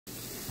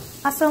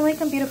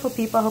Assalamualaikum beautiful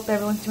people. I hope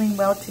everyone's doing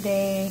well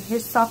today.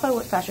 Here's Safa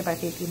with Fashion by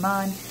Faith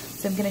Iman.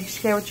 So I'm going to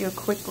share with you a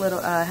quick little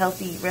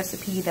healthy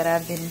recipe that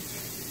I've been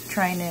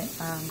trying to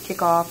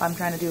kick off. I'm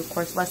trying to do, of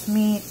course, less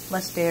meat,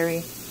 less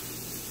dairy,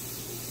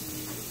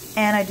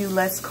 and I do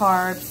less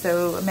carbs.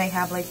 So I may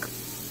have like,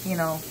 you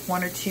know,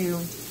 one or two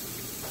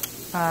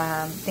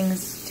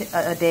things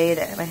a day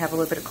that might have a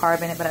little bit of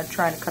carb in it, but I'm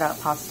trying to cut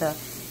out pasta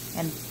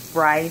and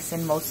rice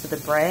and most of the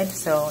bread.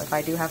 So if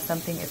I do have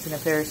something, it's in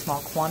a very small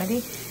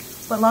quantity.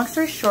 But long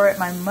story short,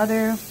 my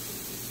mother,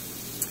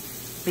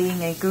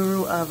 being a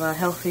guru of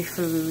healthy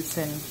foods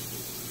and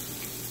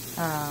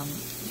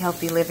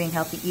healthy living,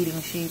 healthy eating,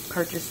 she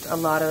purchased a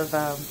lot of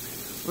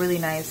really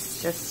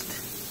nice, just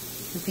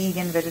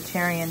vegan,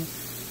 vegetarian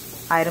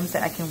items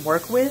that I can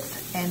work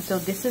with. And so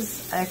this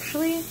is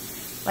actually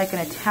like an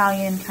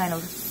Italian kind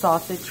of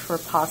sausage for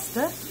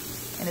pasta,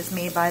 and it's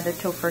made by the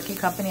Tofurky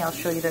company. I'll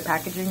show you the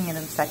packaging in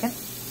a second.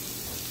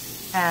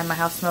 And my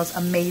house smells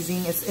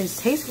amazing. It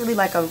tastes really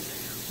like a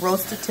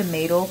roasted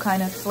tomato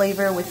kind of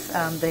flavor with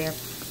the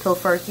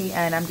Tofurky,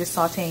 and I'm just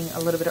sauteing a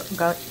little bit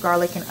of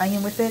garlic and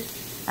onion with it,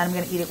 and I'm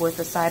going to eat it with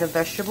a side of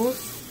vegetables.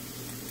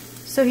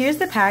 So here's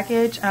the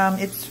package.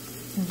 It's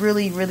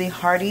really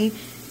hearty.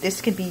 This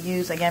could be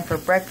used again for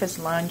breakfast,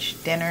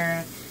 lunch,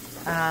 dinner.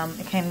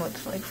 It came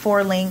with like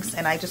 4 links,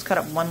 and I just cut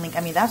up 1 link. I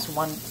mean, that's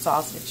 1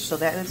 sausage, so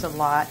that is a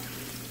lot,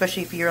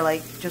 especially if you're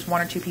like just 1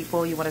 or 2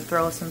 people. You want to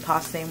throw some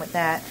pasta in with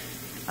that.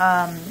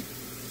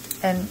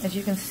 And as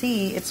you can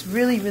see, it's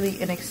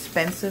really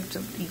inexpensive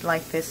to eat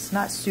like this. It's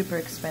not super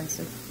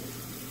expensive.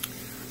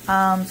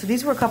 So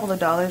these were a couple of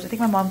dollars. I think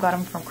my mom got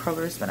them from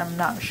Kroger's, but I'm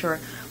not sure.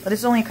 But this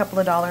is only a couple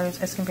of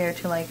dollars as compared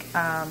to like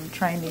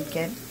trying to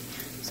get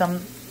some,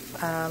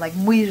 like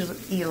we usually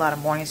eat a lot of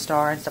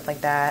Morningstar and stuff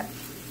like that.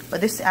 But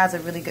this adds a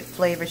really good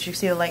flavor. So you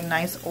see a like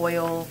nice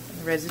oil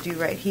residue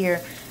right here.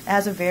 It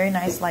has a very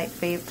nice light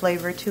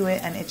flavor to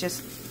it, and it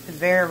just is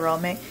very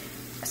aromatic.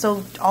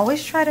 So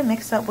always try to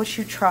mix up what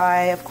you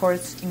try, of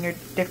course, in your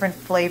different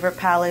flavor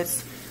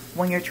palettes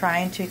when you're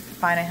trying to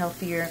find a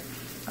healthier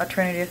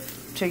alternative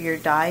to your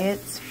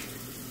diets.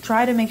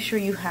 Try to make sure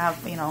you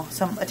have, you know,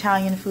 some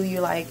Italian food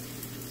you like,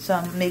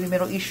 some maybe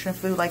Middle Eastern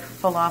food like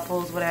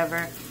falafels,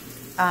 whatever.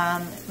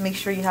 Make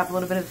sure you have a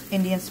little bit of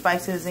Indian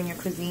spices in your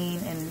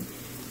cuisine, and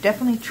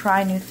definitely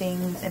try new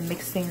things and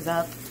mix things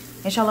up.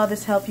 Inshallah,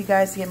 this helped you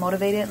guys to get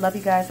motivated. Love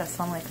you guys.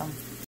 Assalamu alaikum.